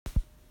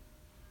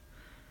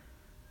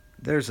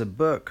There's a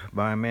book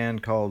by a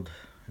man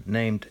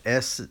named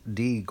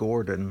S.D.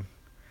 Gordon,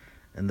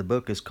 and the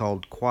book is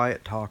called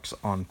Quiet Talks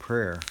on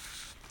Prayer.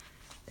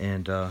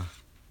 And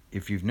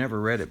if you've never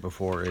read it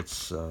before,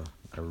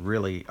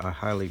 I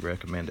highly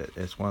recommend it.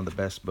 It's one of the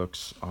best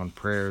books on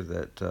prayer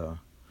that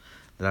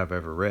I've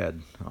ever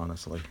read.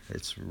 Honestly,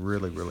 it's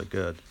really really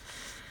good.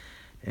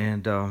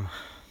 And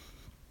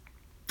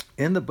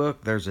in the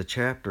book, there's a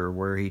chapter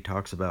where he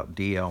talks about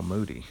D.L.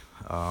 Moody.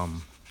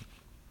 Um,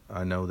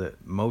 I know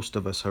that most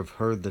of us have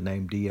heard the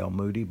name D.L.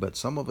 Moody, but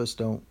some of us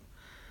don't.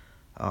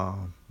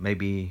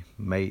 Maybe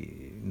may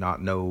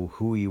not know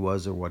who he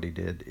was or what he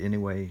did.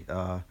 Anyway,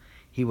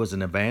 he was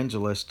an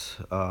evangelist,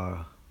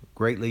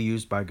 greatly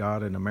used by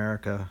God in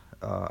America.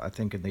 I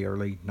think in the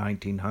early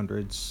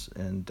 1900s,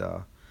 and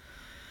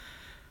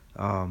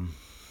um,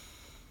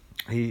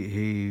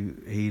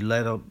 he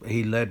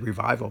led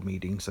revival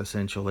meetings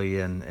essentially,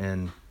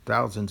 and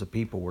thousands of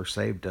people were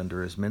saved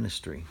under his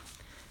ministry.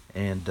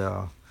 And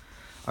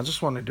I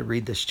just wanted to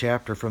read this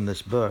chapter from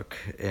this book,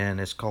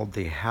 and it's called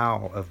 "The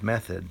How of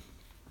Method."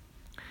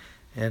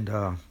 And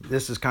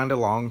this is kind of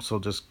long, so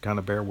just kind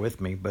of bear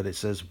with me. But it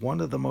says, one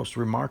of the most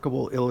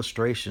remarkable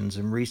illustrations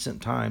in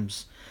recent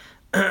times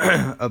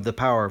of the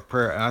power of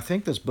prayer. And I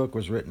think this book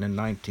was written in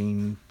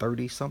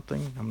 1930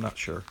 something. I'm not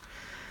sure.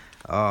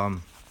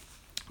 Um,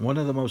 One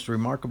of the most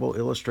remarkable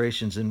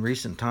illustrations in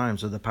recent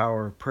times of the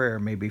power of prayer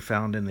may be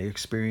found in the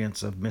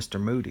experience of Mr.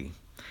 Moody.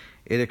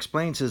 It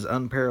explains his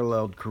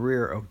unparalleled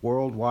career of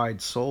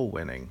worldwide soul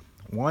winning.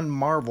 One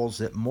marvels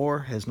that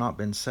more has not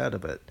been said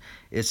of it.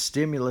 Its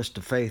stimulus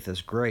to faith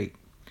is great.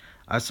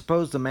 I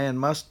suppose the man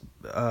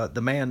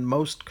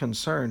most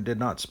concerned did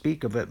not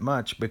speak of it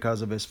much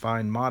because of his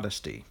fine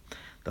modesty.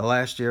 The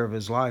last year of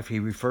his life he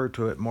referred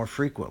to it more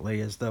frequently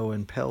as though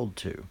impelled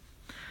to.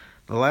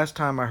 The last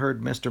time I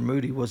heard Mr.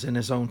 Moody was in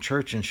his own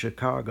church in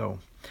Chicago.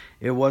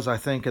 It was, I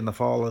think, in the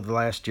fall of the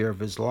last year of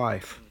his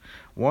life.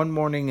 One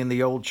morning in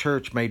the old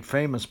church made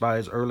famous by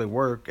his early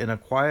work, in a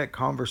quiet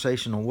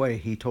conversational way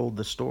he told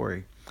the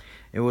story.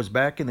 It was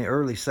back in the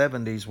early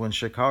 70s when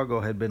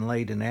Chicago had been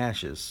laid in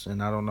ashes.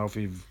 And I don't know if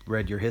you've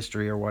read your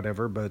history or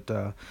whatever, but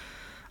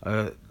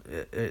uh,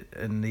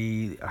 in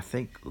the, I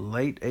think,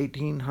 late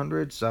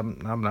 1800s,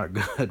 I'm not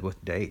good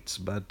with dates,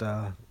 but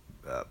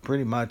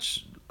pretty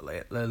much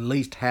at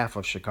least half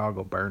of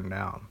Chicago burned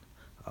down.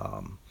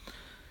 Um,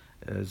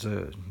 it was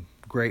a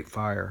great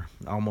fire,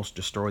 almost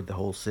destroyed the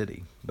whole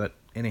city. But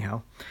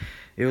anyhow,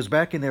 it was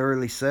back in the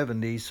early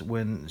 70s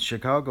when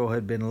Chicago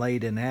had been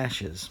laid in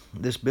ashes.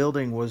 This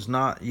building was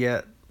not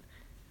yet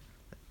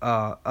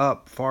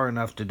up far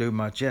enough to do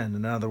much in.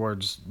 In other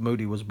words,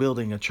 Moody was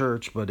building a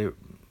church, but it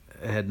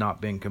had not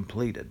been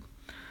completed.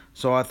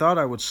 So I thought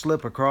I would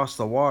slip across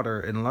the water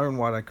and learn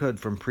what I could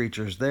from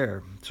preachers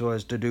there, so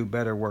as to do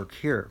better work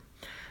here.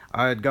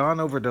 I had gone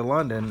over to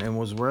London and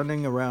was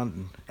running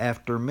around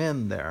after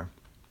men there.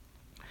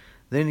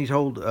 Then he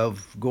told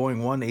of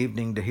going one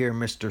evening to hear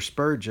Mr.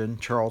 Spurgeon,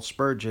 Charles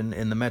Spurgeon,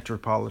 in the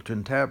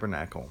Metropolitan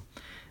Tabernacle,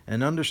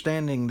 and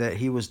understanding that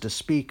he was to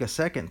speak a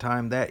second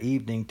time that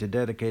evening to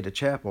dedicate a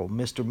chapel,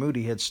 Mr.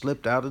 Moody had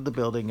slipped out of the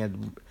building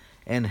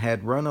and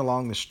had run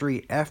along the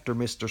street after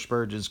Mr.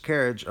 Spurgeon's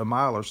carriage a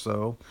mile or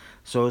so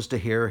as to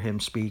hear him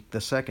speak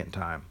the second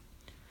time.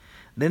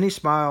 Then he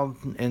smiled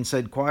and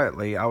said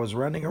quietly, I was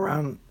running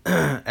around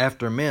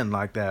after men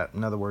like that.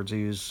 In other words,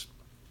 he was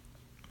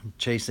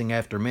chasing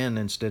after men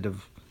instead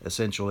of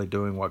essentially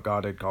doing what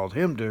God had called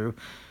him to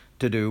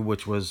do,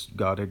 which was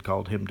God had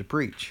called him to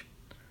preach.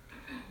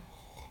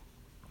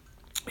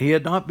 He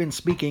had not been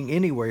speaking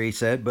anywhere, he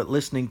said, but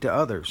listening to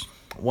others.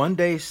 One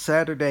day,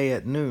 Saturday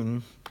at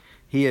noon,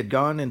 he had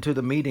gone into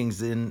the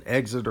meetings in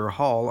Exeter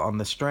Hall on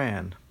the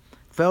Strand.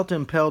 Felt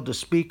impelled to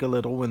speak a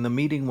little when the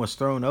meeting was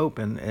thrown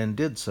open, and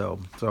did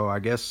so. So I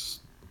guess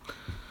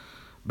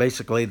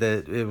basically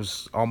that it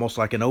was almost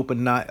like an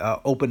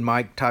open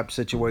mic type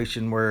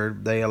situation where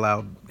they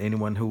allowed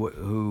anyone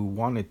who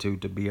wanted to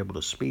be able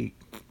to speak.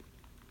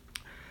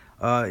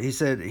 He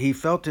said he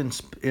felt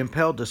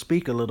impelled to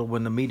speak a little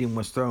when the meeting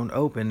was thrown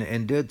open,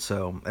 and did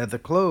so. At the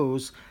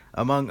close,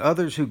 among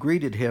others who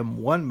greeted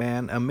him, one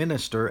man, a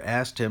minister,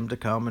 asked him to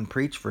come and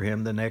preach for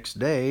him the next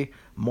day,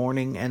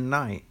 morning and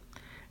night,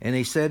 and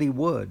he said he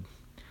would.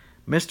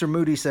 Mr.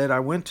 Moody said,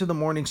 I went to the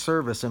morning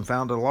service and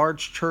found a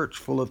large church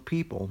full of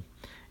people,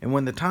 and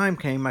when the time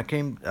came,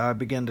 I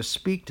began to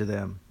speak to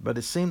them, but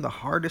it seemed the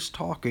hardest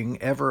talking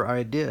ever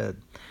I did.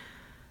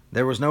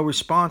 There was no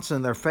response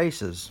in their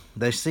faces.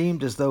 They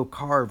seemed as though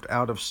carved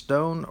out of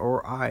stone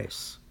or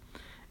ice.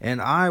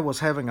 And I was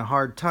having a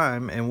hard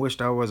time and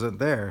wished I wasn't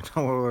there. In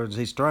other words,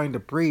 he's trying to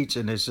preach,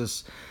 and it's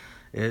just,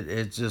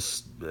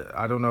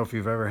 I don't know if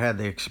you've ever had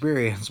the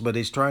experience, but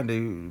he's trying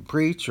to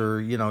preach,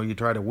 or, you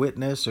try to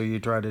witness, or you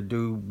try to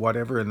do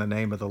whatever in the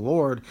name of the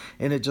Lord,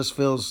 and it just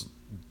feels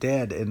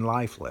dead and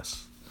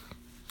lifeless.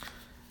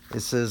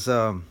 It says,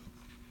 um,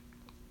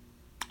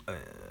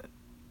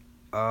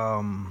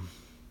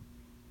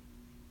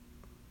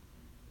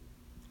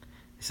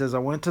 He says, I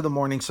went to the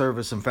morning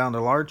service and found a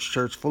large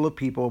church full of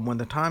people, and when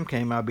the time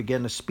came, I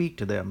began to speak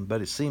to them,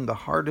 but it seemed the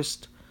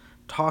hardest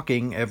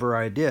talking ever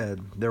I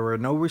did. There were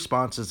no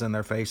responses in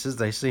their faces.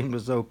 They seemed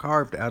as though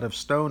carved out of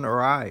stone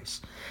or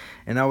ice.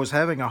 And I was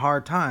having a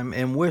hard time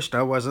and wished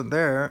I wasn't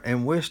there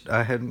and wished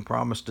I hadn't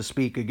promised to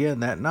speak again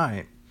that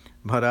night.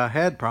 But I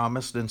had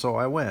promised, and so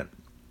I went.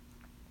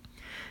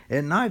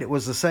 At night, it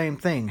was the same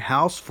thing.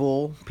 House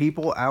full,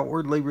 people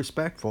outwardly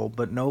respectful,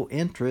 but no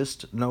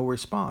interest, no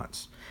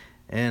response.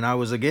 And I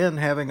was again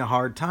having a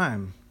hard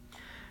time.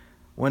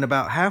 When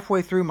about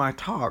halfway through my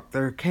talk,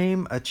 there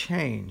came a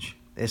change.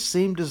 It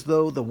seemed as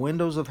though the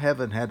windows of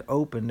heaven had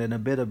opened and a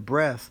bit of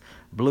breath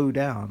blew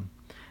down.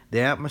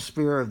 The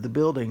atmosphere of the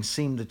building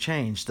seemed to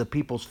change. The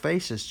people's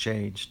faces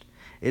changed.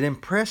 It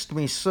impressed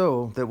me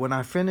so that when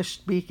I finished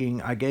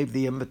speaking, I gave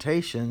the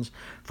invitations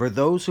for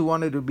those who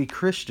wanted to be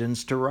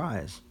Christians to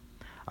rise.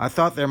 I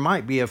thought there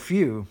might be a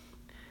few,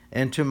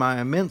 and to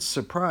my immense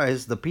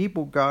surprise, the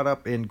people got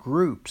up in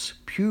groups,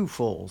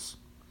 pewfuls.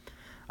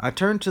 I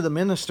turned to the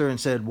minister and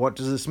said, "What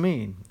does this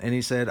mean?" And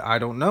he said, "I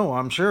don't know,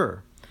 I'm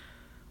sure."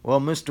 Well,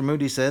 Mr.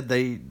 Moody said,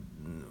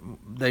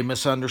 they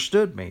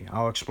misunderstood me.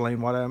 I'll explain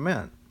what I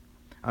meant.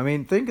 I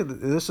mean, think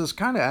of this is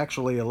kind of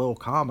actually a little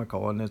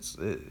comical, and it's,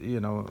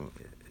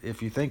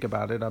 if you think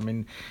about it, I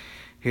mean,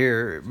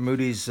 here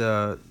Moody's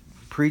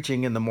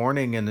preaching in the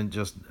morning, and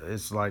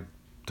it's like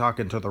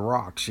talking to the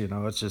rocks.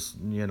 It's just,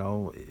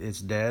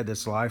 it's dead,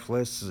 it's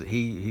lifeless.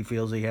 He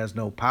feels he has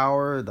no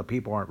power. The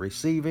people aren't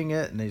receiving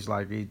it, and he's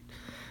like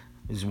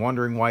he's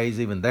wondering why he's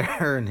even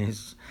there, and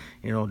he's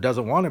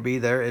doesn't want to be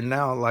there. And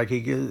now, like,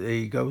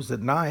 he goes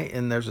at night,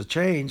 and there's a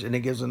change, and he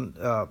gives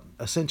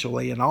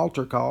essentially an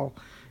altar call,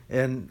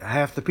 and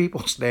half the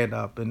people stand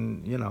up,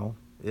 and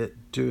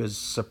to his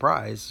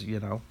surprise,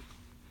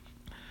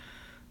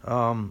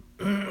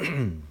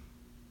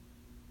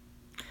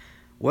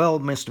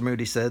 Well, Mr.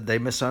 Moody said, they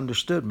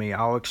misunderstood me.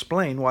 I'll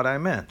explain what I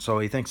meant. So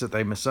he thinks that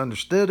they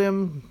misunderstood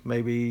him.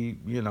 Maybe,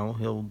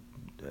 he'll,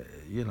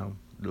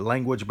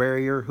 language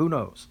barrier, who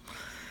knows.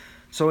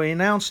 So he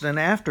announced an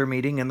after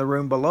meeting in the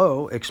room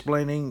below,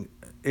 explaining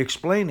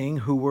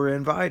who were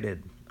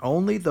invited.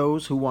 Only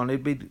those who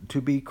wanted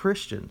to be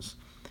Christians.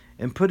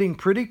 And putting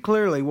pretty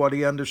clearly what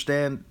he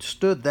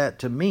understood that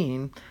to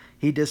mean,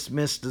 he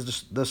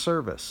dismissed the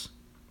service.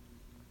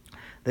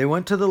 They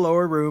went to the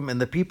lower room, and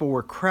the people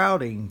were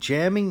crowding,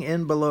 jamming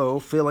in below,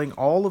 filling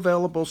all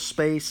available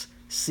space,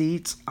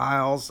 seats,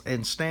 aisles,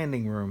 and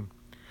standing room.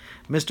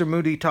 Mr.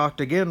 Moody talked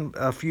again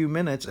a few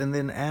minutes and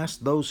then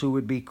asked those who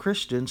would be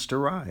Christians to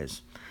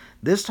rise.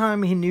 This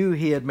time he knew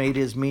he had made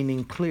his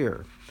meaning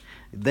clear.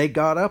 They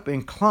got up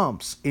in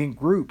clumps, in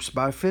groups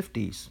by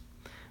 50s.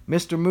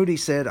 Mr. Moody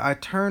said, I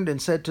turned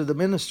and said to the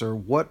minister,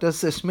 "What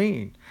does this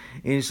mean?"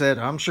 And he said,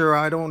 "I'm sure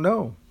I don't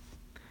know."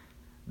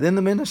 Then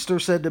the minister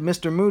said to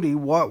Mr. Moody,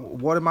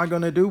 what am I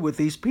going to do with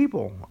these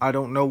people? I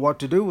don't know what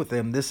to do with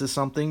them. This is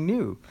something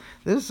new.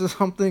 This is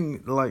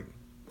something like,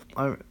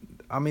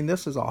 I mean,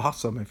 this is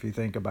awesome if you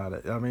think about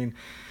it. I mean,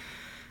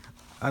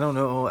 I don't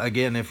know,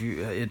 again, if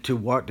you to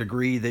what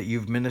degree that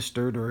you've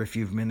ministered, or if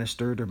you've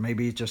ministered, or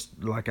maybe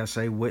just, like I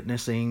say,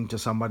 witnessing to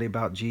somebody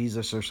about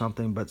Jesus or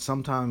something. But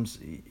sometimes,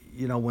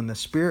 when the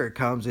Spirit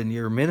comes and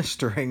you're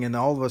ministering, and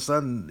all of a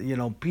sudden,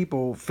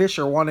 fish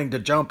are wanting to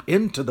jump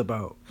into the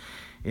boat.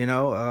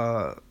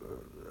 A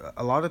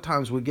lot of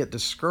times we get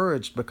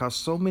discouraged because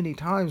so many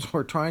times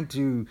we're trying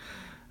to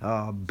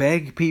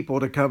beg people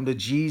to come to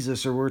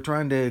Jesus, or we're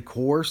trying to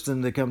coerce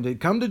them to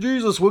come to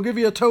Jesus. We'll give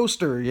you a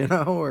toaster,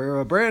 or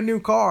a brand new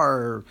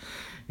car,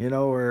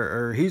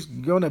 or he's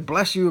going to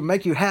bless you and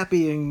make you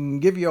happy and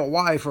give you a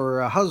wife or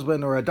a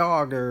husband or a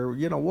dog, or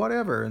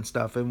whatever and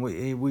stuff. And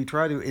we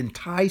try to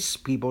entice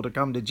people to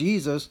come to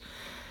Jesus.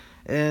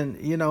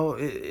 And,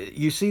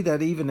 you see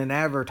that even in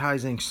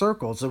advertising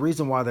circles. The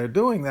reason why they're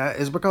doing that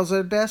is because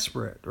they're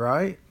desperate,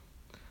 right?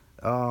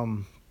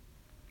 And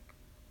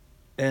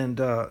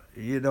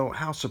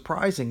how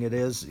surprising it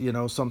is,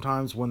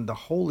 sometimes when the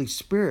Holy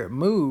Spirit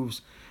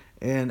moves,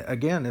 and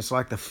again, it's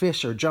like the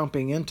fish are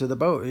jumping into the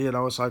boat.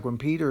 It's like when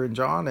Peter and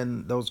John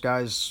and those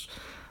guys,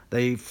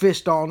 they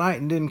fished all night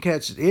and didn't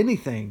catch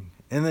anything.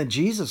 And then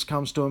Jesus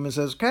comes to them and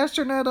says, "Cast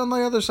your net on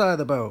the other side of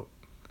the boat."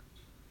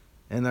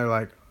 And they're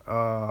like,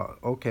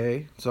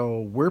 okay, so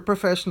we're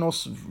professional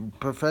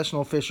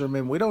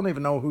fishermen. We don't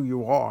even know who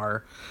you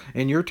are,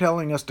 and you're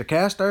telling us to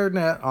cast our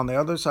net on the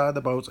other side of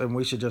the boats, and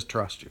we should just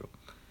trust you.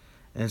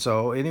 And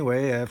so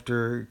anyway,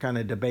 after kind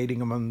of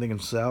debating among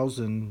themselves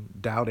and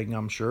doubting,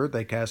 I'm sure,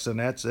 they cast the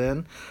nets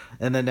in,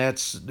 and the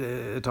nets,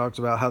 it talks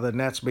about how the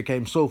nets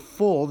became so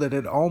full that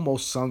it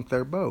almost sunk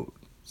their boat.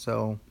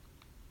 So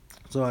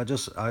I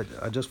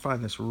just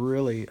find this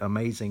really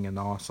amazing and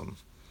awesome.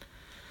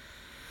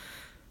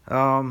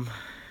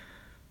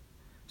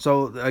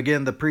 So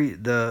again,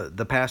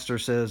 the pastor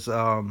says,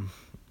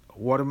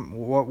 what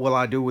will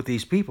I do with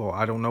these people?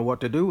 I don't know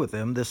what to do with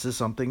them. This is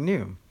something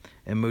new.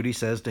 And Moody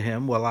says to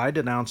him, "Well, I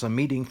denounce a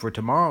meeting for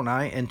tomorrow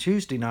night and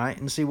Tuesday night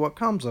and see what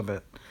comes of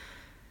it."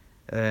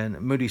 And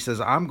Moody says,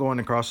 "I'm going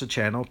across the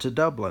channel to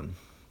Dublin."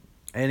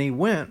 And he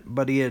went,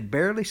 but he had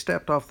barely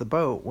stepped off the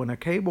boat when a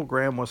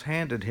cablegram was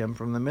handed him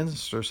from the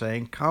minister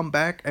saying, "Come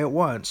back at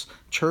once,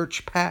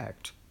 church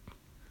packed."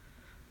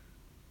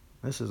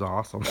 This is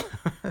awesome.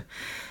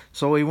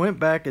 So he went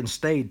back and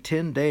stayed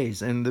 10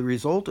 days. And the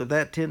result of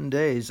that 10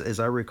 days, as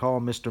I recall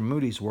Mr.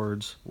 Moody's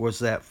words, was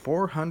that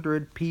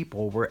 400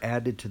 people were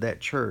added to that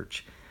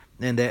church.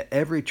 And that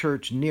every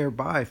church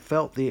nearby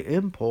felt the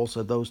impulse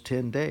of those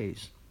 10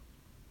 days.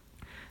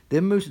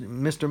 Then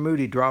Mr.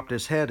 Moody dropped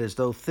his head as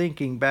though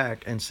thinking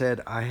back and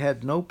said, I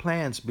had no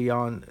plans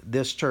beyond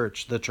this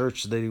church, the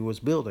church that he was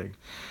building.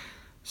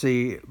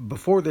 See,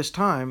 before this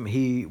time,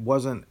 he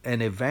wasn't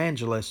an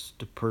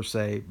evangelist per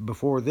se.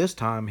 Before this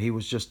time, he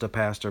was just a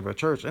pastor of a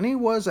church. And he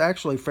was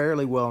actually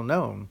fairly well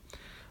known.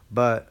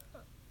 But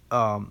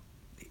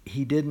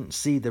he didn't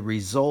see the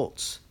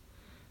results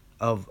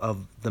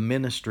of the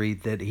ministry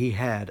that he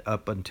had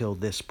up until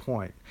this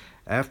point.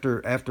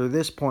 After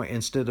this point,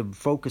 instead of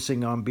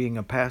focusing on being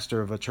a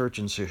pastor of a church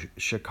in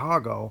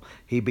Chicago,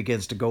 he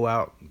begins to go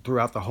out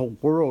throughout the whole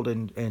world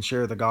and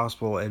share the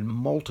gospel, and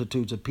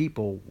multitudes of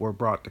people were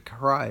brought to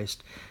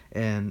Christ.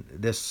 And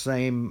this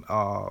same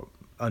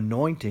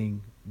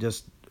anointing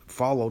just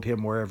followed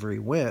him wherever he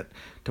went,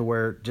 to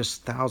where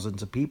just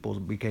thousands of people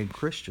became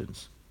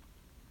Christians.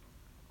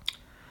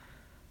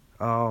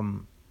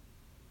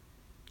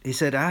 He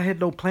said, I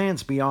had no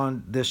plans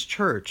beyond this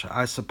church.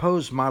 I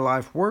suppose my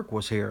life work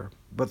was here.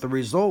 But the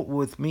result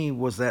with me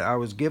was that I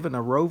was given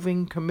a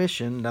roving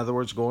commission, in other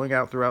words, going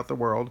out throughout the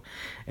world,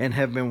 and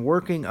have been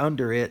working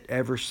under it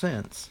ever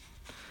since.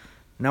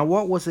 Now,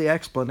 what was the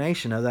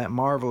explanation of that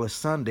marvelous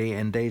Sunday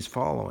and days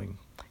following?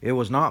 It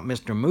was not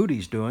Mr.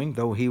 Moody's doing,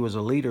 though he was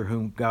a leader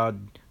whom God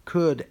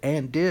could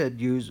and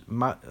did use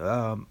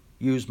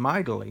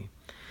mightily.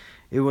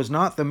 It was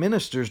not the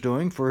minister's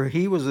doing, for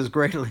he was as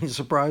greatly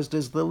surprised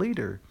as the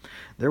leader.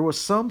 There was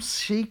some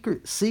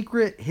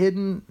secret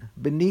hidden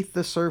beneath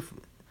the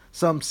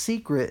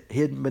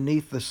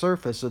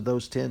surface of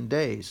those 10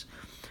 days.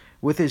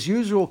 With his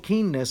usual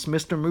keenness,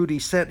 Mr. Moody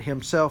set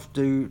himself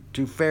to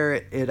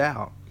ferret it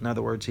out. In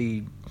other words,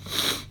 he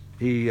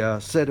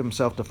set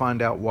himself to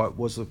find out what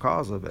was the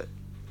cause of it.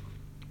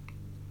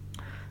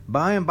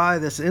 By and by,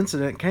 this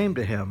incident came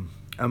to him.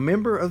 A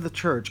member of the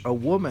church, a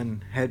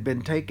woman, had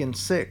been taken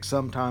sick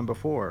some time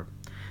before.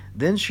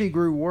 Then she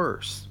grew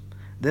worse.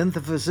 Then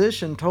the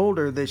physician told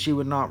her that she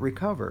would not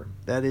recover.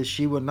 That is,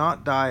 she would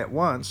not die at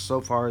once, so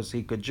far as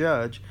he could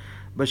judge,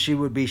 but she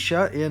would be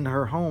shut in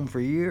her home for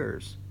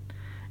years.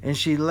 And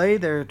she lay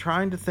there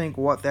trying to think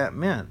what that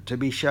meant, to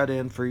be shut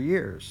in for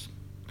years.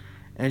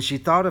 And she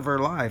thought of her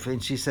life,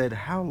 and she said,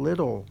 how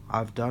little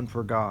I've done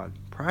for God.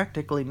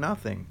 Practically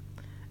nothing.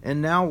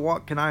 And now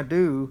what can I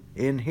do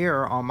in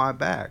here on my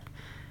back?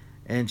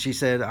 And she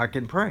said, I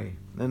can pray.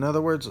 In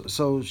other words,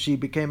 so she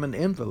became an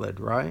invalid,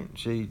 right?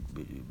 She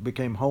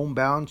became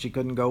homebound. She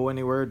couldn't go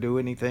anywhere, do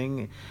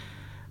anything.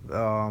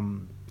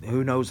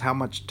 Who knows how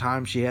much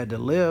time she had to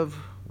live.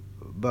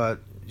 But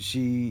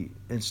she,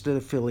 instead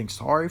of feeling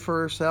sorry for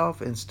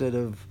herself, instead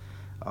of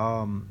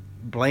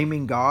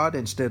blaming God,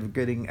 instead of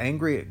getting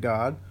angry at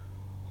God,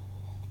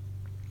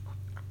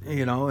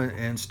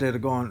 instead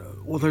of going,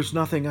 well, there's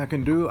nothing I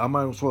can do, I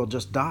might as well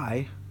just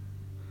die.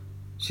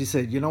 She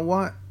said, you know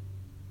what?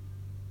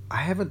 I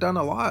haven't done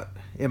a lot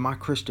in my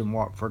Christian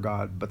walk for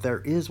God, but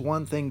there is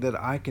one thing that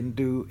I can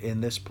do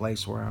in this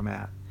place where I'm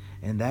at,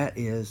 and that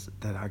is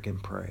that I can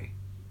pray.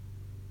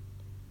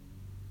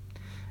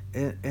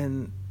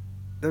 And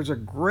there's a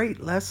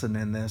great lesson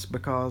in this,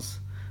 because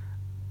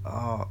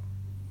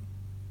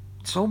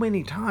so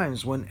many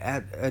times when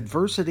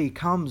adversity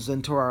comes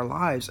into our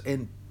lives,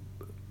 and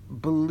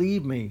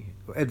believe me,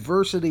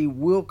 adversity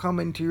will come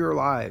into your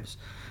lives.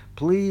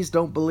 Please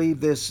don't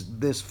believe this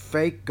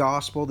fake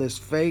gospel, this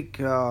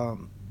fake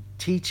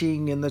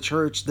teaching in the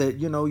church that,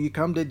 you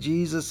come to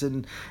Jesus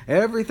and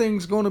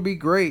everything's going to be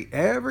great.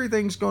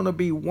 Everything's going to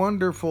be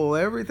wonderful.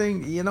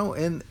 Everything,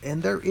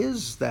 and there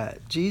is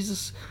that.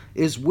 Jesus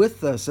is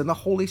with us, and the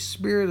Holy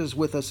Spirit is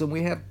with us, and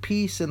we have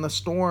peace in the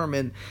storm,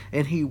 and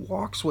he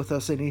walks with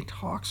us, and he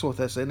talks with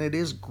us, and it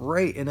is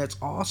great, and it's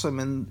awesome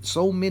in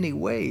so many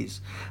ways.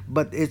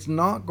 But it's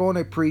not going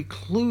to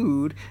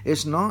preclude, he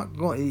is not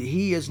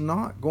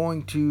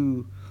going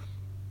to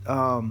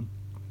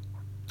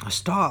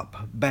stop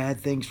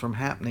bad things from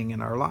happening in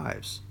our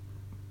lives,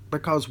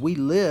 because we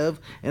live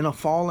in a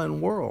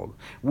fallen world.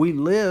 We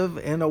live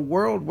in a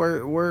world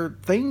where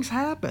things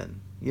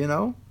happen,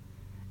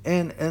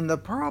 And the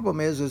problem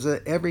is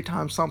that every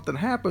time something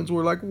happens,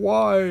 we're like,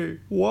 why?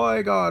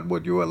 Why, God,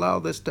 would you allow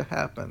this to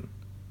happen?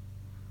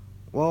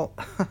 Well,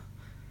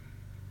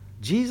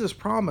 Jesus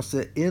promised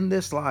that in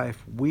this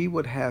life we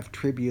would have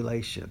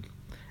tribulation.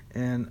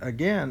 And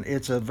again,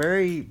 it's a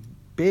very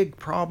big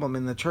problem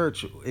in the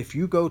church. If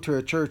you go to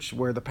a church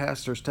where the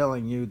pastor's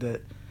telling you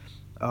that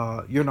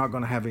you're not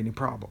going to have any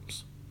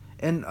problems.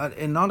 And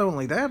not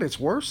only that, it's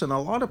worse in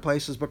a lot of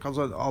places, because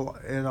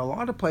in a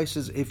lot of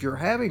places, if you're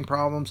having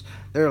problems,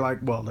 they're like,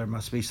 well, there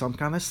must be some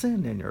kind of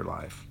sin in your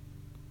life,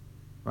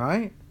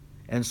 right?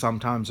 And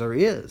sometimes there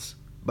is,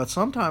 but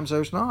sometimes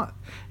there's not.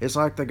 It's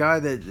like the guy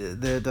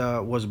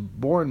that was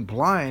born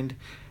blind,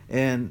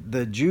 and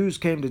the Jews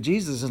came to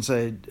Jesus and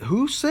said,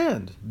 who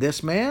sinned,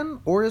 this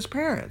man or his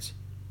parents?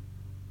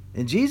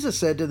 And Jesus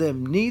said to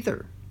them,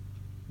 neither,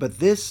 but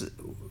this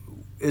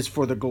is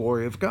for the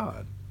glory of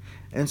God.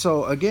 And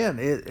so again,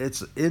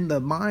 it's in the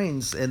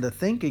minds and the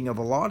thinking of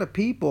a lot of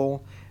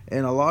people,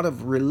 and a lot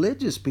of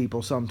religious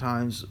people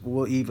sometimes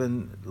will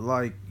even,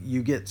 like,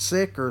 you get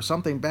sick or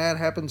something bad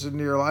happens in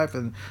your life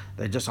and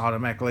they just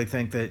automatically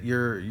think that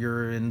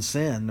you're in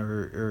sin,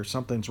 or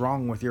something's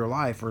wrong with your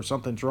life, or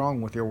something's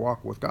wrong with your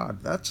walk with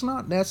God. That's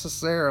not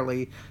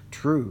necessarily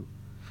true.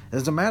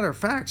 As a matter of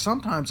fact,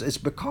 sometimes it's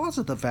because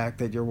of the fact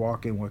that you're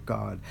walking with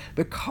God,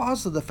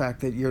 because of the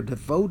fact that you're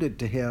devoted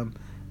to Him,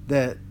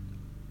 that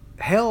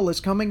hell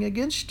is coming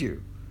against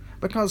you,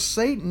 because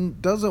Satan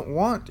doesn't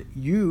want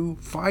you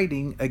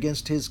fighting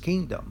against his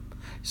kingdom.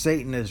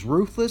 Satan is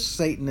ruthless.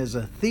 Satan is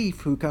a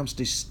thief who comes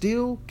to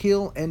steal,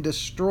 kill, and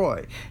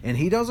destroy. And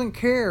he doesn't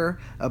care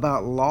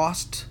about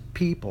lost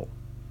people,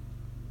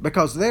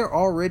 because they're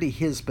already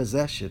his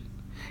possession.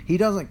 He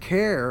doesn't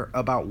care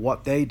about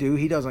what they do.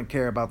 He doesn't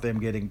care about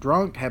them getting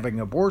drunk, having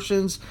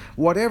abortions,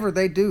 whatever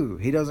they do.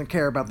 He doesn't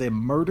care about them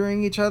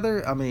murdering each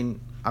other. I mean,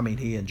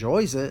 he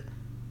enjoys it,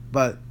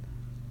 but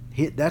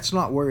that's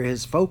not where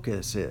his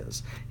focus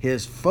is.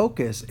 His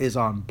focus is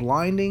on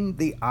blinding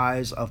the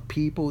eyes of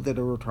people that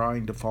are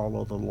trying to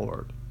follow the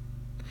Lord.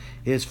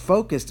 His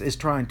focus is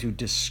trying to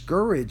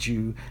discourage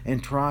you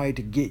and try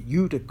to get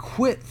you to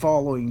quit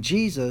following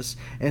Jesus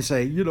and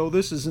say,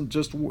 this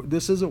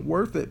isn't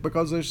worth it,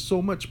 because there's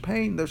so much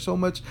pain, there's so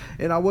much,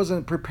 and I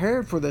wasn't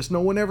prepared for this.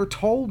 No one ever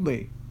told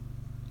me.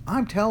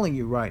 I'm telling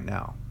you right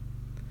now,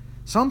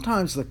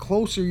 sometimes the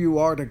closer you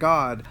are to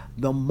God,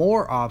 the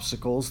more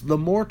obstacles, the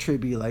more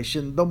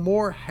tribulation, the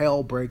more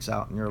hell breaks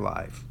out in your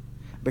life.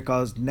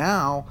 Because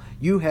now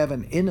you have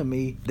an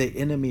enemy, the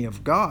enemy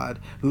of God,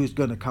 who's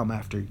going to come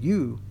after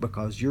you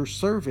because you're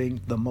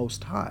serving the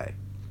Most High.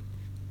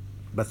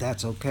 But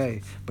that's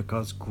okay,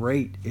 because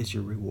great is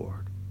your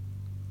reward.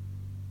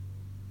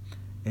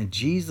 And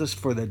Jesus,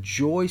 for the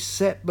joy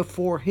set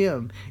before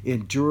him,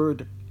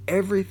 endured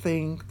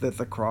everything that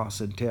the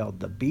cross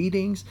entailed: the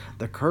beatings,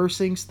 the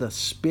cursings, the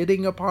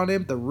spitting upon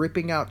him, the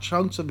ripping out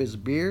chunks of his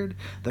beard,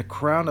 the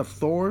crown of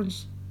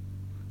thorns,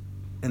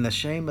 and the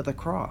shame of the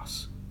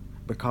cross,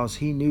 because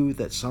he knew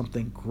that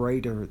something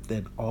greater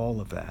than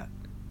all of that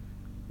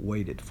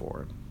waited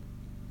for him.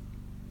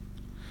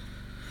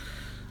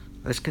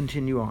 Let's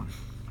continue on.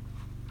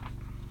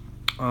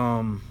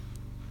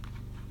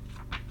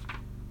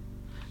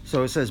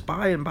 So it says,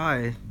 by and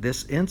by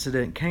this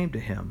incident came to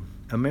him.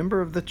 A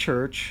member of the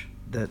church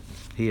that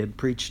he had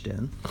preached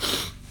in,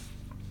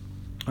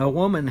 a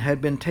woman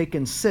had been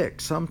taken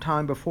sick some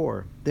time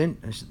before. Then,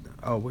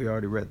 we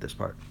already read this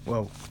part.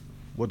 Well,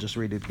 we'll just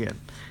read it again.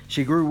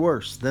 She grew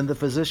worse. Then the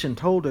physician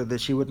told her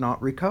that she would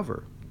not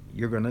recover.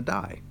 You're going to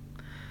die.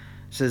 It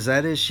says,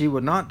 that is, she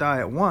would not die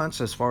at once,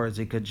 as far as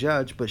he could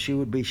judge, but she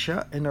would be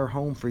shut in her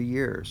home for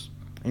years.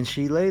 And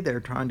she lay there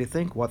trying to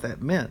think what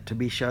that meant, to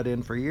be shut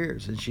in for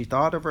years. And she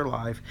thought of her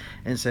life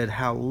and said,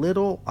 how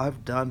little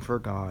I've done for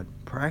God.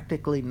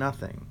 Practically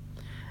nothing.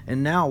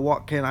 And now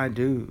what can I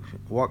do?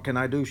 What can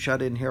I do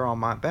shut in here on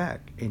my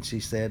back? And she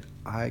said,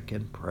 I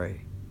can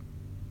pray.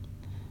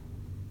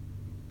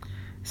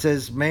 He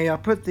says, may I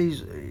put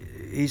these,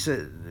 he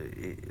said,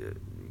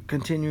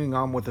 continuing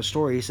on with the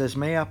story, he says,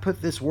 may I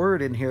put this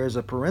word in here as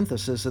a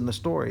parenthesis in the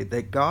story,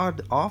 that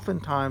God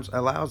oftentimes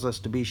allows us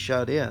to be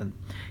shut in.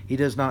 He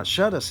does not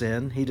shut us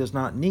in. He does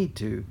not need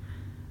to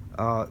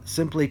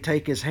simply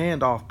take his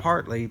hand off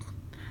partly.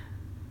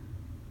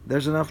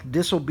 There's enough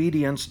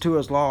disobedience to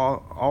his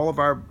law, all of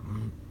our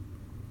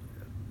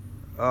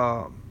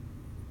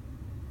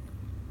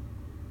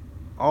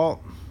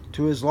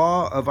to his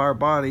law of our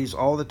bodies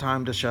all the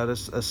time to shut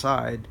us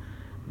aside.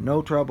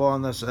 No trouble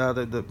on this side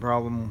of the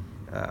problem.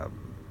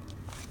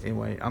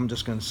 Anyway, I'm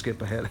just going to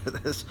skip ahead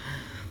of this.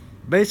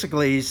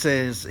 Basically, he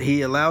says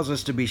he allows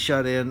us to be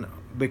shut in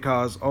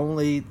because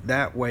only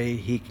that way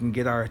he can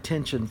get our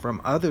attention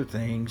from other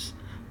things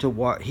to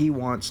what he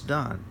wants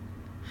done.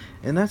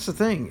 And that's the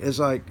thing, is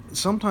like,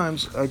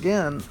 sometimes,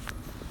 again,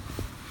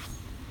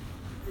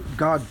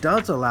 God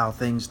does allow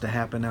things to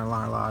happen in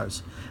our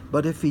lives.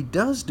 But if he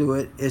does do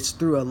it, it's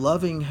through a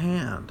loving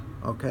hand,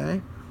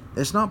 okay?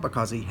 It's not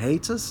because he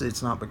hates us.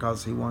 It's not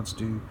because he wants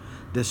to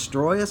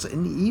destroy us.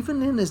 And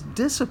even in his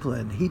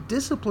discipline, he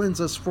disciplines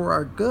us for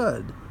our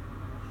good.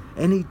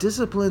 And he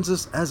disciplines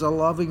us as a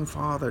loving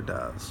father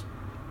does.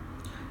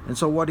 And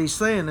so what he's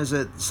saying is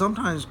that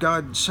sometimes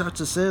God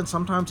shuts us in.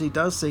 Sometimes he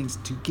does things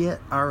to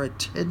get our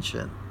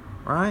attention,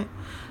 right?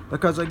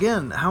 Because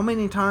again, how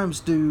many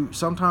times do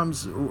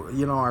sometimes,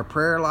 our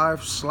prayer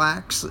life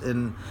slacks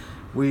and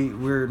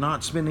we're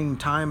not spending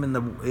time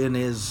in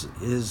his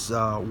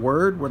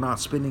word. We're not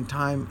spending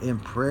time in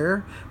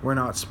prayer. We're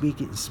not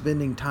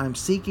spending time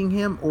seeking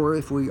him. Or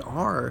if we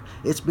are,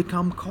 it's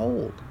become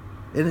cold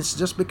and it's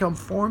just become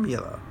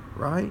formula,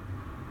 right?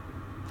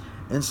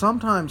 And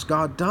sometimes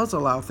God does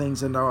allow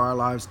things into our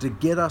lives to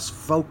get us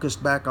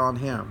focused back on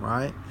him,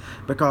 right?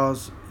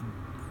 Because,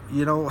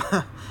 it's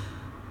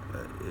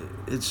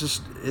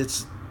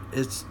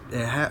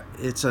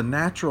a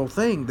natural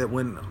thing that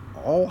when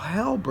all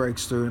hell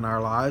breaks through in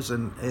our lives,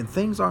 and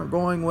things aren't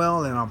going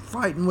well, and I'm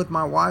fighting with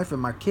my wife,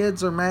 and my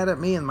kids are mad at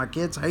me, and my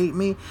kids hate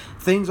me,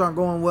 things aren't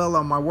going well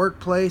on my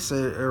workplace,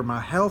 or my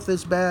health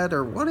is bad,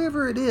 or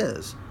whatever it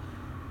is,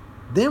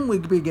 then we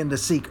begin to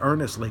seek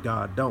earnestly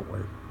God, don't we?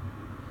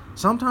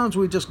 Sometimes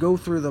we just go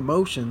through the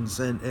motions,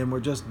 and we're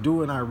just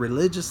doing our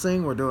religious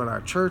thing, we're doing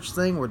our church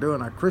thing, we're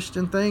doing our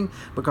Christian thing,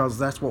 because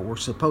that's what we're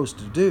supposed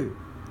to do.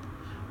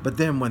 But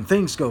then when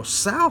things go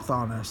south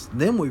on us,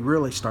 then we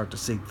really start to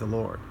seek the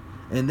Lord.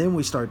 And then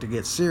we start to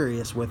get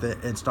serious with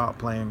it and stop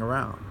playing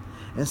around.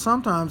 And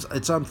sometimes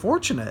it's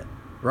unfortunate,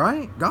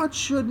 right? God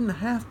shouldn't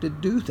have to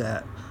do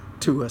that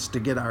to us to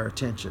get our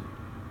attention.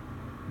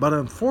 But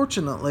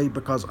unfortunately,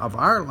 because of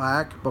our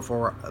lack,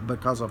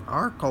 because of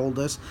our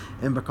coldness,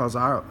 and because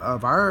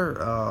of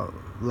our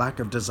lack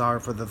of desire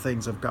for the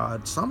things of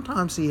God,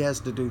 sometimes He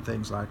has to do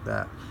things like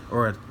that,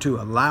 or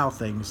to allow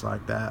things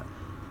like that,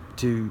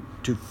 to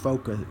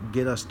focus,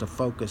 get us to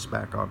focus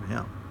back on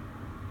Him.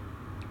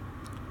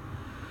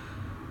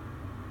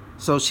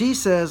 So she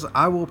says,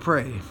 I will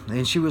pray.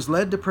 And she was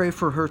led to pray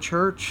for her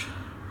church.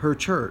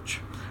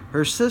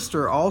 Her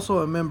sister, also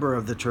a member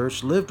of the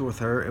church, lived with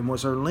her and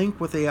was her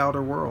link with the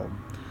outer world.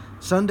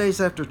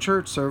 Sundays after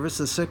church service,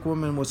 the sick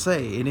woman would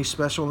say, any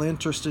special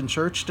interest in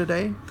church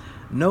today?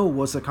 No,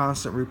 was the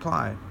constant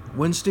reply.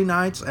 Wednesday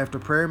nights after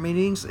prayer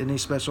meetings, any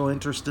special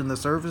interest in the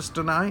service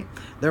tonight?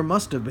 There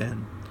must have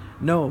been.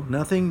 No,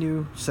 nothing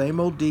new. Same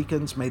old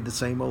deacons made the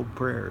same old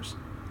prayers.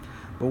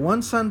 But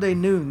one Sunday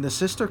noon, the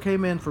sister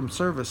came in from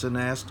service and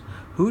asked,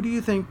 who do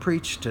you think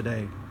preached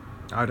today?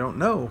 I don't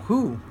know.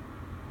 Who?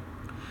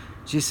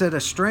 She said, a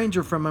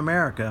stranger from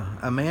America,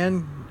 a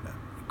man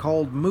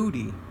called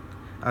Moody,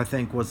 I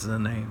think was the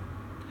name.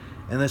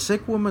 And the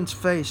sick woman's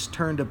face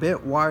turned a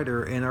bit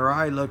wider, and her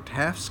eye looked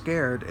half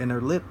scared, and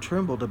her lip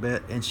trembled a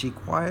bit, and she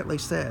quietly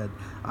said,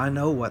 I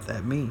know what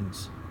that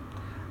means.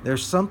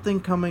 There's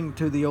something coming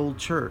to the old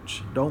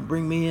church. Don't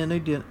bring me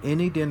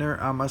any dinner.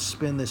 I must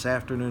spend this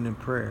afternoon in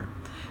prayer.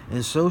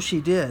 And so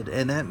she did,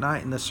 and that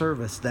night in the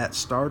service, that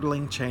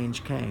startling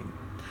change came.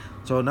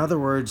 So in other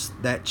words,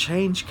 that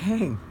change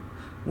came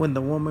when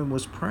the woman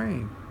was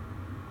praying.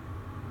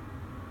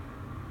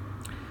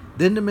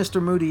 Then to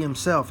Mr. Moody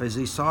himself, as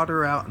he sought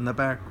her out in the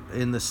back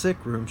in the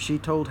sick room, she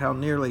told how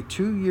nearly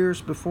 2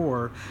 years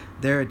before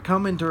there had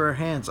come into her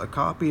hands a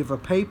copy of a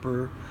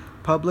paper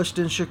published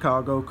in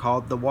Chicago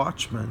called The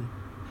Watchman,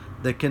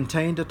 that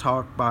contained a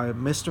talk by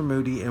Mr.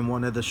 Moody in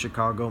one of the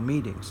Chicago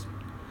meetings.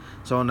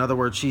 So in other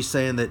words, she's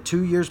saying that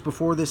 2 years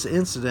before this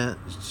incident,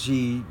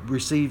 she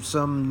received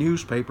some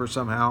newspaper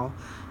somehow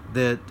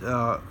that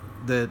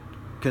that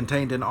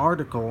contained an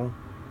article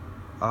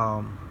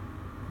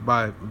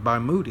by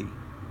Moody.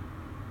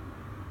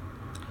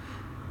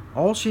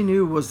 All she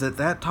knew was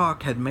that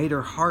talk had made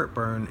her heart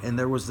burn, and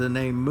there was the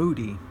name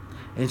Moody,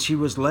 and she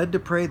was led to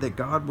pray that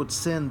God would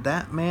send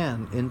that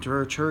man into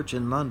her church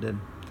in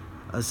London.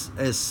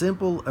 As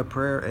simple a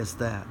prayer as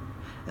that.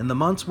 And the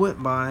months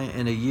went by,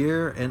 and a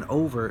year and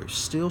over,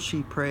 still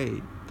she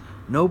prayed.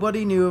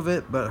 Nobody knew of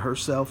it but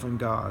herself and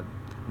God.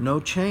 No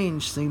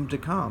change seemed to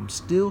come.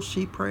 Still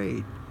she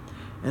prayed.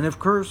 And of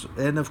course,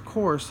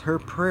 her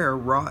prayer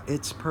wrought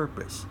its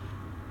purpose.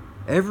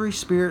 Every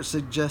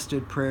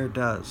Spirit-suggested prayer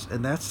does,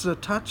 and that's the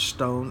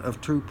touchstone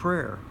of true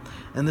prayer.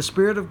 And the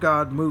Spirit of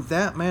God moved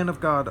that man of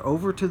God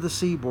over to the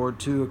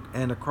seaboard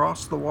and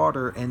across the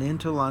water and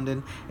into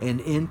London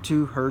and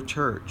into her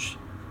church.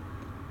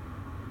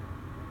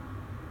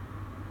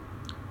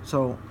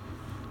 So,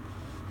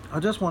 I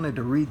just wanted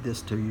to read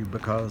this to you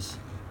because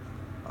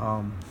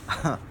I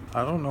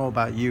don't know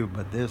about you,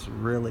 but this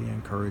really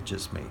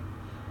encourages me.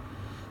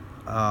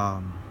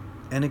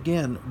 And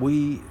again,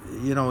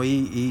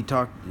 he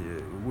talked,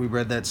 we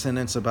read that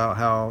sentence about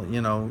how,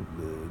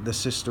 the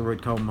sister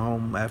would come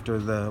home after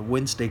the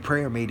Wednesday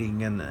prayer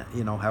meeting, and,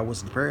 how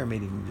was the prayer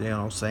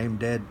meeting? Same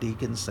dead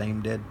deacons,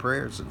 same dead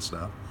prayers and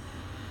stuff.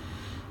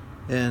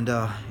 And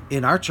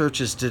in our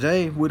churches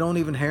today, we don't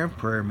even have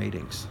prayer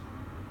meetings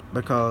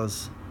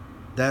because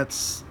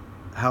that's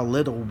how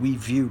little we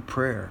view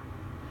prayer.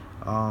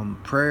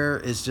 Prayer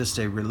is just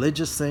a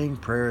religious thing.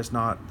 Prayer is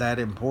not that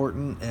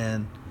important,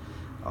 and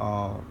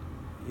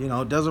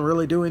it doesn't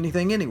really do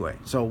anything anyway,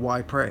 so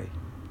why pray?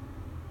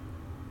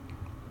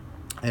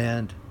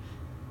 And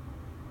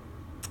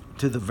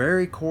to the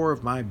very core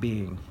of my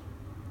being,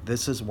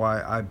 this is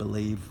why I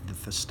believe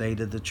that the state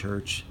of the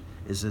church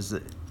is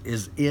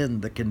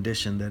in the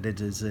condition that it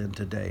is in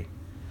today.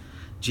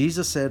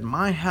 Jesus said,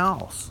 my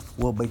house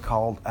will be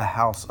called a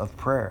house of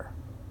prayer.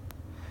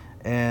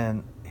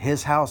 And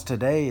his house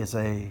today is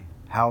a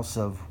house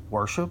of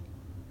worship.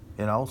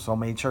 So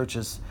many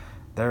churches,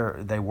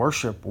 they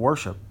worship.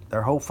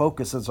 Their whole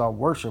focus is on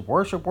worship.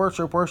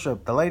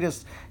 The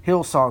latest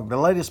Hillsong, the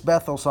latest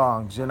Bethel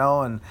songs, and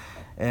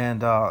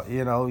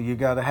you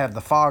got to have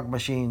the fog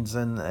machines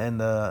and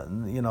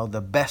the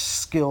the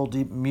best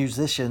skilled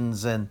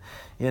musicians, and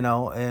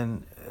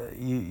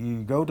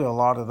you go to a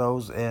lot of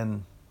those,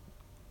 and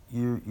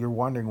you're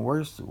wondering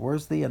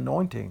where's the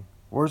anointing,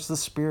 where's the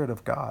Spirit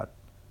of God?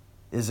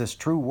 Is this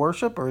true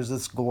worship, or is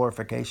this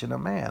glorification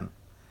of man?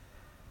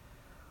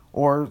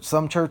 Or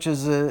some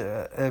churches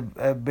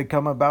have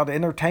become about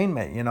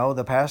entertainment.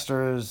 The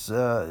pastor is,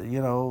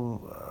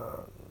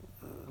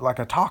 like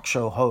a talk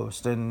show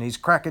host, and he's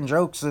cracking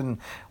jokes and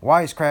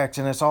wisecracks,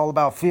 and it's all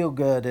about feel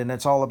good, and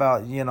it's all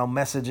about,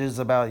 messages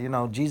about,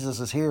 Jesus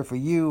is here for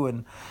you,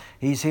 and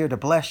he's here to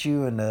bless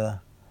you, and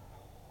to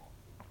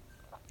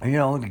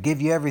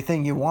give you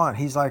everything you want.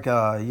 He's like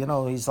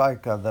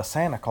the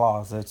Santa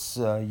Claus. It's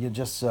you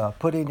just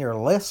put in your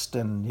list,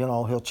 and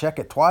he'll check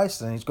it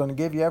twice, and he's going to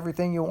give you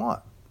everything you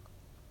want.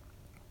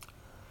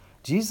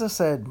 Jesus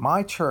said,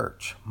 "My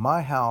church,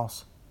 my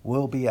house,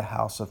 will be a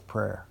house of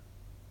prayer."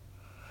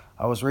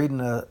 I was reading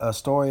a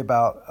story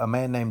about a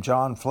man named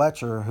John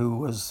Fletcher, who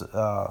was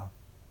a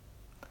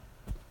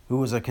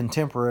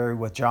contemporary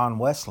with John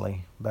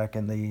Wesley back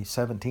in the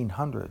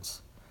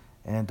 1700s,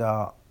 and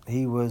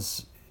it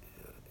was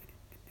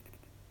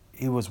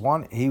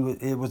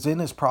in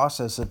his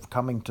process of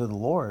coming to the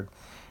Lord,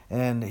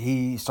 and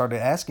he started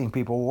asking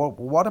people, well,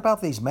 what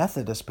about these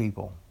Methodist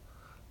people?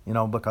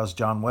 Because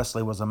John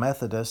Wesley was a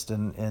Methodist,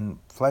 and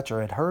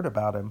Fletcher had heard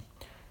about him.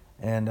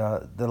 And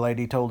the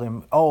lady told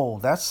him, "Oh,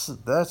 that's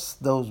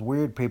those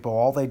weird people.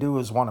 All they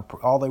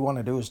want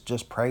to do is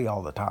just pray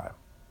all the time."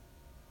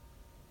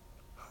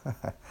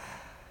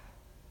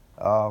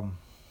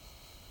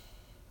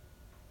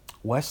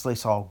 Wesley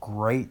saw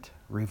great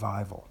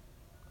revival,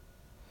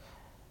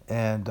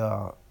 and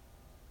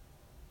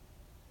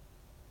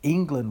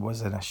England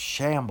was in a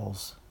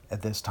shambles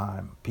at this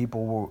time.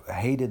 People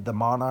hated the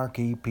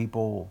monarchy.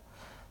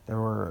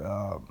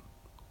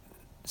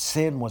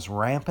 Sin was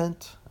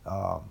rampant.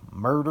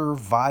 Murder,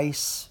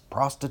 vice,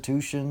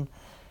 prostitution,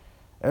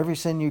 every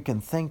sin you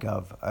can think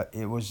of.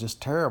 It was just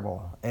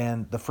terrible.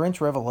 And the French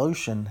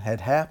Revolution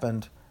had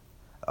happened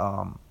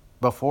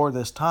before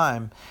this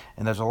time,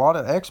 and there's a lot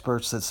of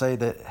experts that say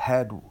that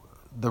had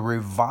the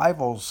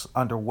revivals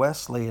under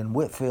Wesley and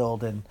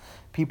Whitefield and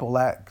people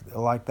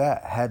like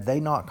that, had they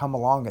not come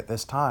along at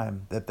this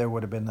time, that there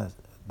would have been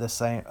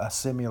a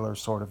similar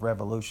sort of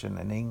revolution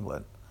in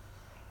England.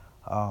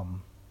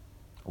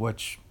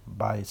 Which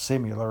by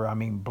similar, I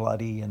mean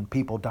bloody and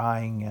people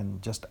dying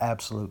and just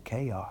absolute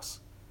chaos.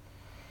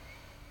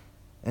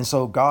 And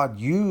so God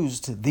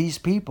used these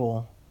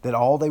people that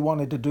all they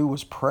wanted to do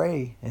was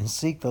pray and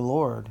seek the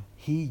Lord.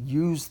 He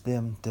used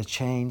them to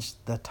change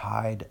the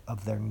tide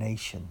of their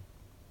nation.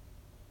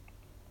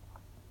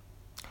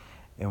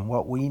 And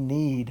what we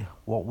need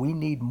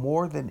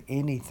more than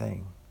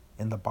anything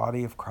in the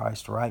body of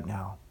Christ right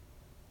now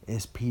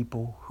is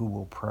people who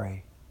will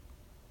pray.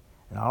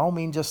 And I don't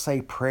mean just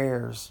say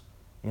prayers,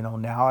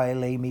 now I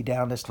lay me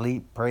down to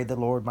sleep, pray the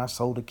Lord my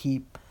soul to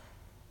keep,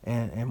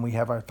 and we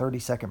have our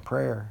 30-second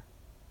prayer.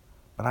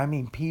 But I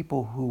mean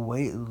people who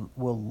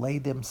will lay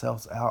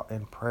themselves out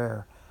in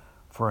prayer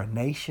for a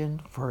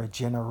nation, for a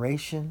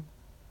generation,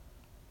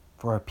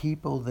 for a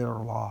people that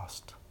are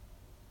lost.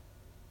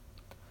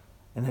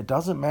 And it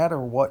doesn't matter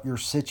what your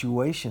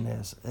situation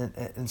is.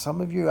 And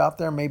some of you out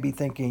there may be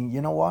thinking,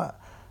 you know what?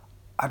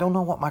 I don't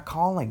know what my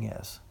calling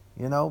is.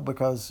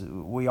 Because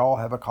we all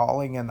have a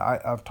calling, and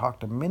I've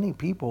talked to many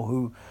people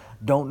who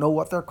don't know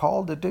what they're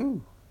called to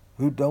do,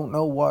 who don't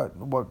know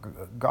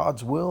what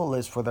God's will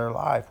is for their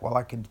life. Well,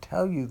 I can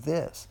tell you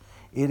this.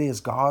 It is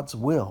God's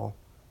will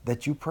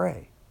that you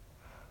pray.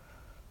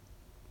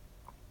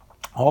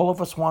 All of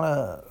us want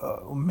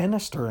to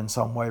minister in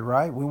some way,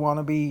 right? We want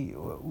to be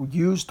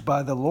used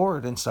by the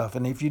Lord and stuff.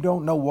 And if you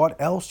don't know what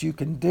else you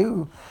can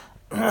do,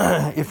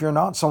 if you're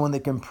not someone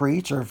that can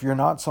preach, or if you're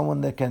not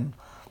someone that can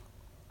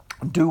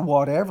do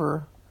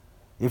whatever,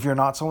 if you're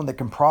not someone that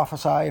can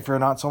prophesy, if you're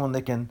not someone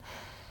that can,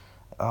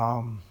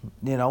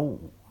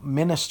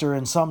 minister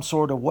in some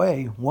sort of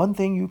way, one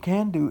thing you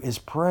can do is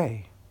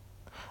pray.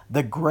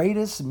 The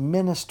greatest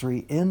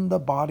ministry in the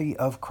body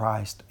of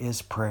Christ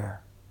is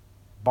prayer,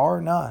 bar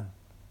none.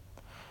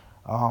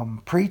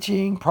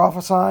 Preaching,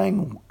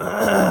 prophesying,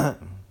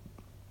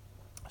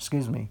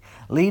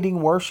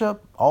 leading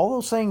worship, all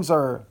those things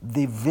are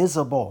the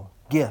visible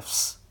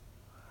gifts.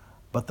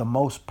 But the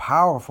most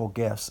powerful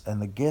gifts,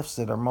 and the gifts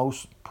that are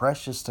most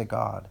precious to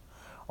God,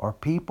 are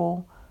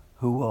people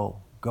who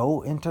will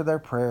go into their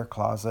prayer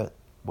closet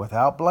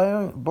without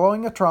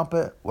blowing a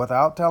trumpet,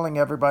 without telling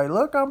everybody,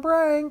 look, I'm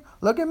praying,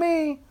 look at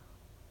me.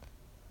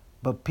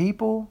 But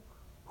people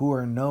who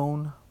are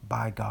known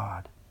by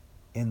God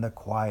in the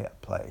quiet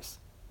place,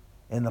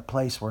 in the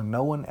place where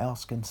no one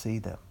else can see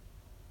them.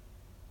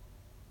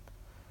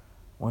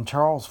 When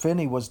Charles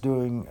Finney was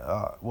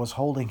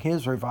holding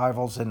his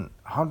revivals, and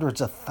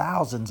hundreds of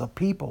thousands of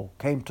people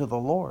came to the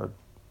Lord,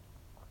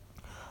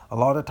 a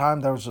lot of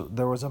time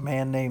there was a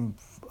man named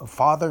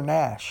Father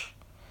Nash.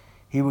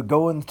 He would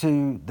go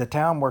into the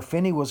town where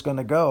Finney was going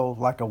to go,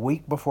 like a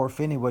week before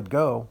Finney would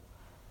go,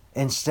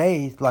 and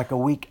stay like a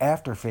week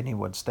after Finney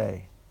would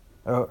stay,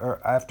 or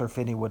after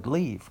Finney would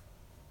leave.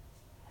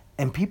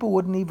 And people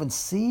wouldn't even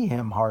see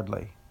him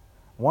hardly.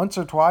 Once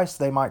or twice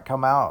they might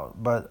come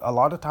out, but a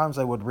lot of times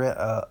they would rent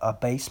a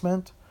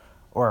basement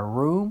or a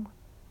room,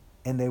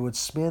 and they would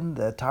spend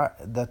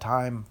the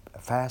time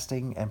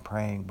fasting and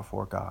praying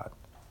before God.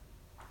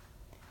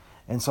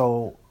 And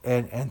so,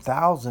 and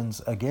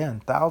thousands,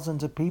 again,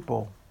 thousands of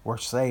people were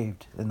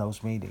saved in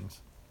those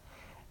meetings.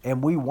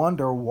 And we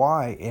wonder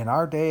why in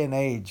our day and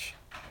age,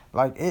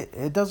 like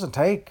it doesn't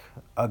take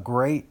a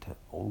great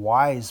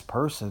wise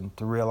person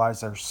to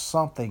realize there's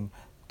something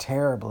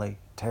terribly,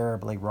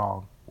 terribly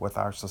wrong with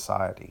our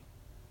society.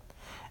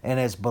 And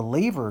as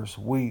believers,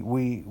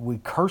 we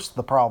curse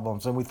the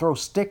problems and we throw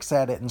sticks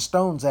at it and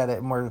stones at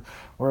it, and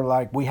we're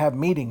like, we have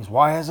meetings.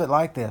 Why is it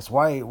like this?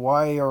 Why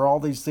are all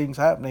these things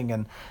happening?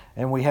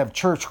 And we have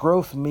church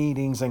growth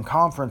meetings and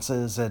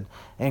conferences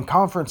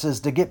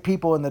to get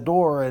people in the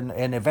door,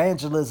 and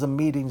evangelism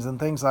meetings and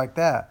things like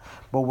that.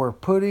 But we're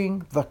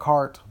putting the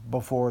cart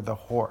before the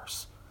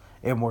horse,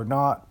 and we're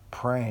not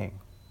praying.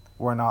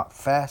 We're not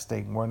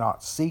fasting. We're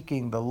not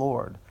seeking the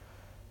Lord.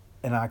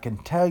 And I can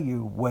tell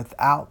you,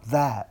 without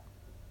that,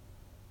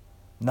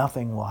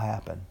 nothing will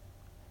happen.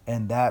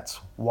 And that's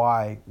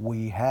why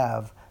we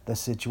have the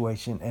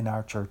situation in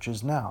our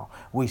churches now.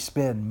 We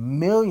spend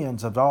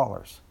millions of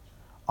dollars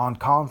on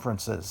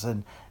conferences,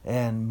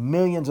 and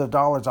millions of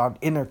dollars on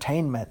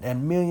entertainment,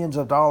 and millions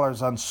of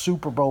dollars on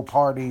Super Bowl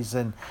parties,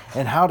 and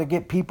how to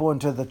get people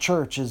into the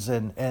churches,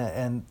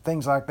 and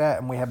things like that.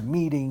 And we have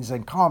meetings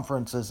and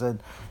conferences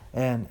and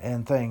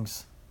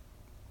things.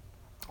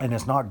 And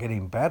it's not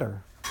getting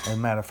better. As a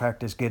matter of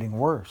fact, it's getting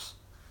worse.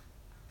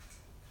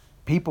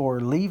 People are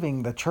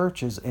leaving the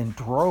churches in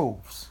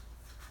droves.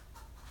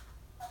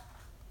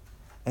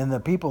 And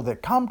the people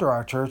that come to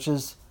our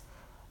churches,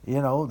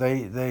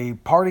 they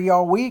party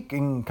all week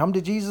and come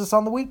to Jesus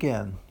on the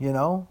weekend,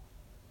 And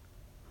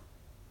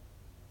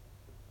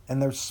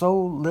there's so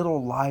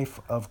little life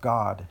of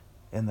God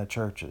in the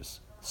churches.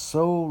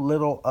 So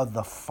little of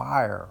the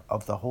fire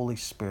of the Holy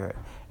Spirit.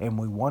 And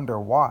we wonder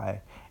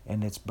why.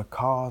 And it's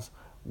because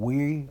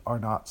we are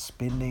not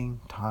spending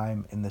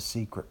time in the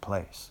secret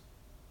place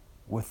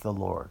with the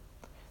Lord.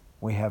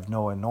 We have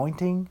no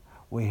anointing.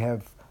 We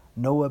have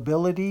no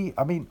ability.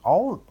 I mean,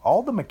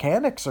 all the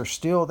mechanics are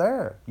still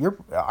there.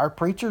 Our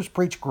preachers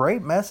preach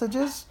great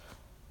messages,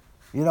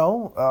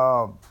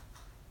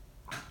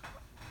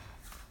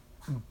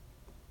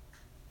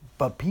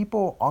 but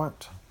people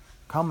aren't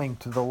coming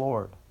to the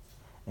Lord,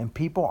 and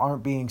people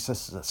aren't being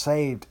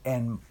saved.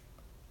 And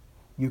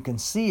you can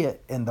see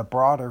it in the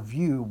broader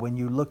view when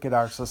you look at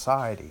our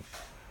society.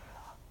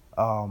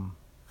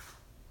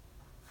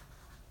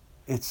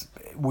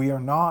 We are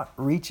not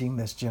reaching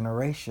this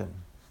generation,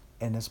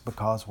 and it's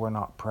because we're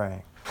not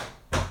praying.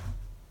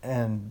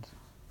 And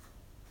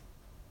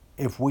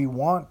if we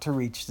want to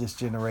reach this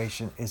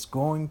generation, it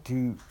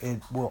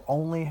will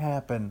only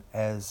happen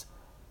as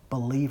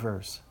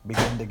believers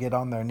begin to get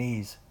on their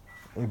knees,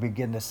 they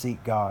begin to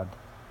seek God,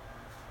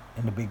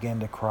 and to begin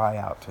to cry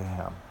out to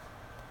Him.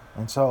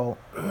 And so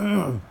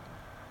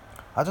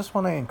I just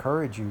want to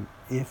encourage you,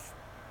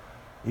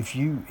 if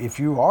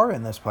you are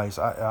in this place,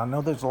 I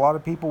know there's a lot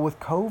of people with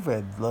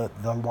COVID,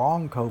 the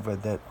long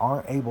COVID, that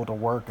aren't able to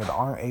work and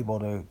aren't able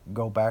to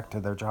go back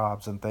to their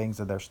jobs and things,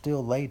 and they're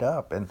still laid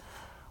up. And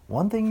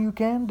one thing you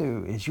can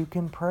do is you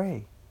can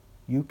pray.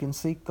 You can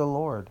seek the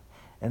Lord.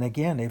 And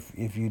again,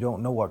 if you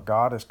don't know what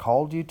God has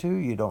called you to,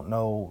 you don't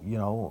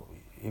know,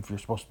 if you're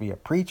supposed to be a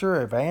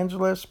preacher,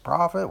 evangelist,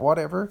 prophet,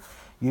 whatever,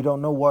 you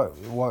don't know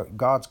what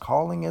God's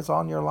calling is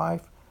on your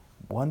life,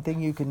 one thing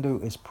you can do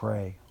is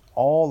pray.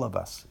 All of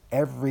us,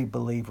 every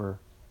believer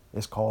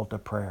is called to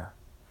prayer.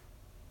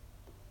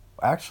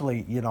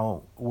 Actually,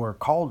 we're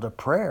called to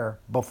prayer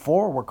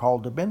before we're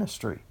called to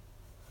ministry.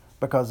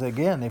 Because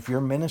again, if you're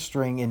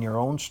ministering in your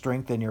own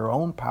strength and your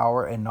own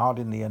power and not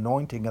in the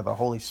anointing of the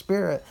Holy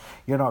Spirit,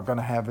 you're not going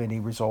to have any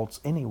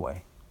results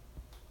anyway.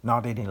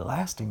 Not any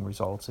lasting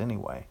results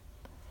anyway.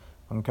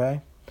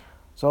 Okay?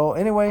 So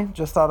anyway,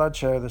 just thought I'd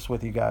share this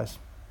with you guys.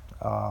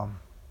 I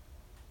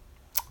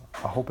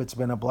hope it's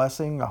been a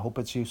blessing. I hope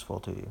it's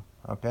useful to you.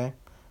 Okay?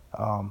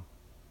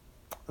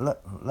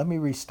 Let me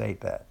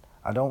restate that.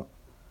 I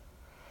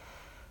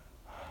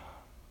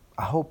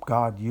hope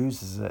God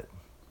uses it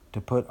to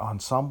put on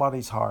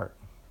somebody's heart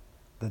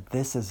that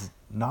this is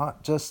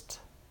not just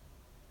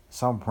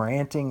some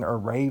ranting or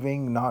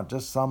raving, not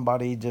just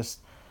somebody just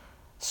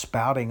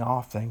spouting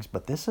off things,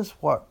 but this is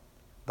what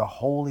the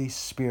Holy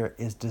Spirit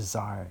is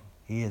desiring.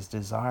 He is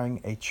desiring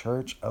a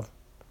church of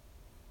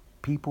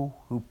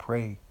people who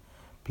pray,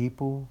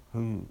 people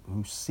who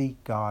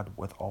seek God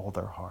with all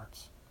their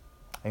hearts.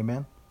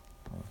 Amen.